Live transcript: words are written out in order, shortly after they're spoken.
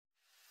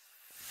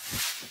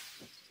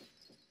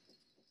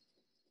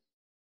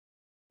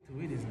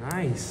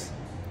nice.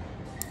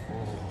 Oh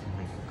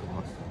my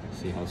god.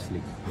 See how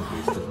sleek.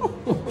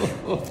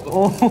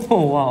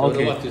 Oh wow, okay.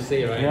 Don't know what to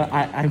say, right?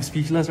 Yeah, I'm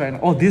speechless right now.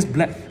 Oh, this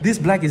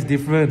black is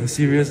different,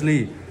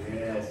 seriously.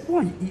 Yes.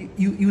 Wow,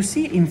 you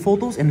see in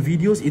photos and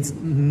videos, it's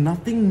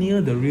nothing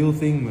near the real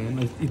thing,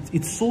 man.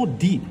 It's so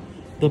deep.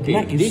 The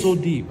black is so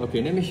deep.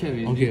 Okay, let me share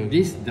with you. Okay.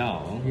 This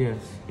dowel Yes.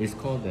 is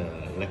called the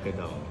lacquer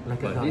dowel.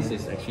 Lacquer But dowel. this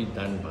is actually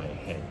done by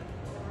hand.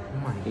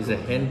 Oh my It's a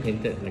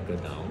hand-painted lacquer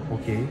dowel.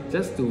 Okay.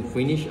 Just to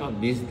finish up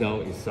this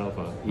dowel itself,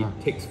 it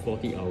takes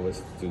 40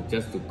 hours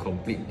to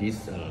complete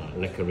this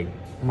lacquering.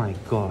 My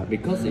god.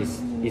 Because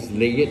it's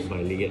layered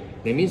by layered.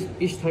 That means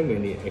each time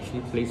when they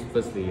actually place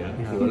first layer,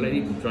 they will let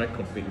it dry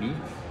completely.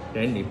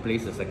 Then they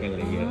place the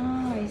second layer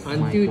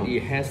until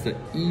it has the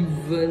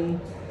even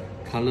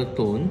color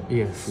tone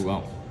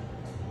throughout.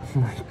 Oh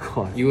my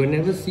god. You will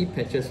never see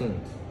patches on.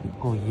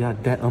 Oh yeah,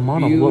 that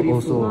amount of work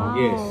also. Wow.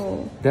 Yes.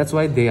 That's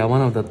why they are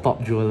one of the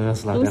top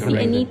jewelers. Don't see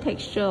any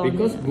texture on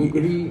Because it.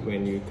 Bvlgari,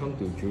 when you come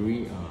to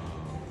jewelry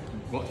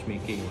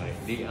watchmaking, right,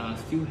 they are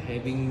still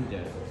having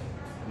the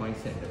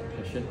mindset, the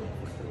passion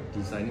of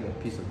designing a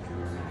piece of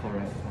jewelry.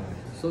 Correct.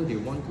 So they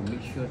want to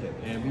make sure that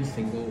every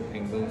single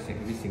angle,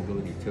 every single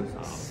details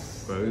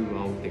are very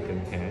well taken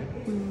care.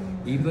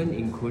 Even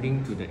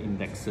including to the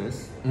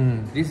indexes.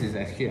 This is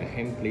actually a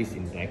hand-placed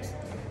index,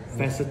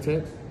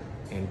 faceted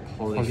and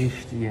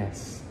polished.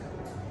 Yes.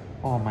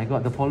 Oh my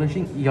god, the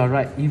polishing, you're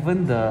right.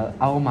 Even the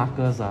owl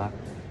markers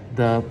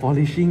the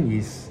polishing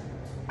is,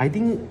 I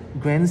think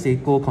Grand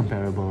Seiko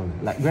comparable.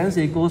 Like Grand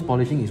Seiko's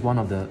polishing is one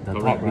of the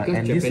top, right?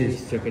 And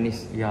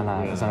Japanese. Yeah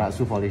lah,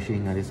 Zaratsu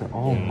polishing.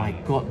 Oh my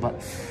god, but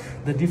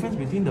the difference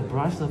between the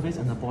brush surface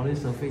and the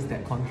polished surface,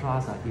 that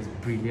contrast is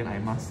brilliant, I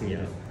must say.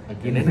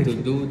 Again, and then to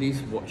do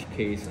this watch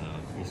case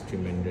is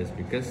tremendous,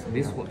 because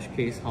this watch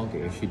case, how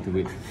they actually do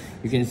it,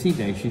 you can see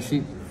they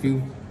actually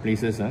few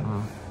places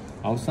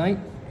outside,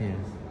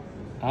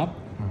 up,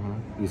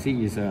 you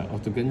see it's a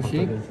octagon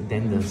shape,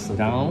 then the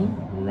down,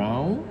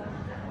 round,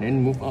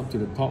 then move up to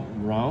the top,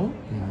 round,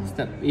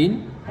 step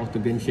in,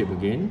 octagon shape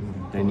again,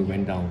 then it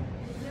went down.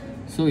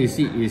 So you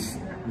see it's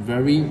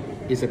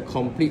a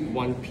complete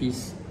one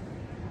piece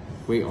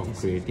way of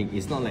creating.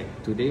 It's not like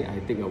today I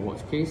take a watch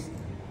case,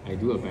 I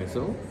do a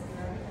bezel.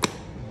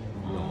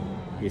 No,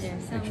 it's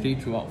actually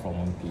throughout from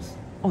one piece.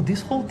 Oh,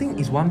 this whole thing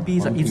is one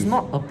piece. One it's piece.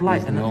 not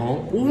applied.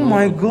 No, oh no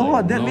my applied,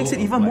 god, that no makes it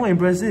even applied. more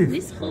impressive.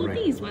 This whole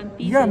thing is one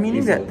piece. Yeah,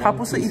 meaning that It's a 它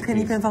不是 one 一 piece 片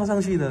一片放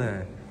上去的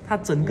嘞，它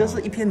整个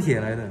是一片铁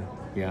来的。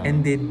Yeah.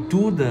 And they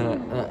do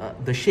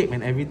the shape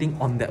and everything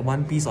on that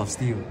one piece of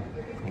steel.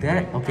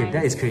 That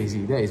is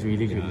crazy. That is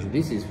really crazy.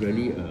 This is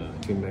really a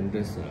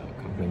tremendous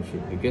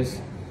craftsmanship,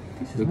 because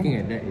looking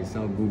at that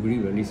itself,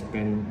 Bvlgari really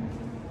spent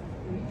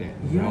that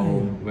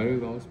very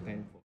well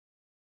spent.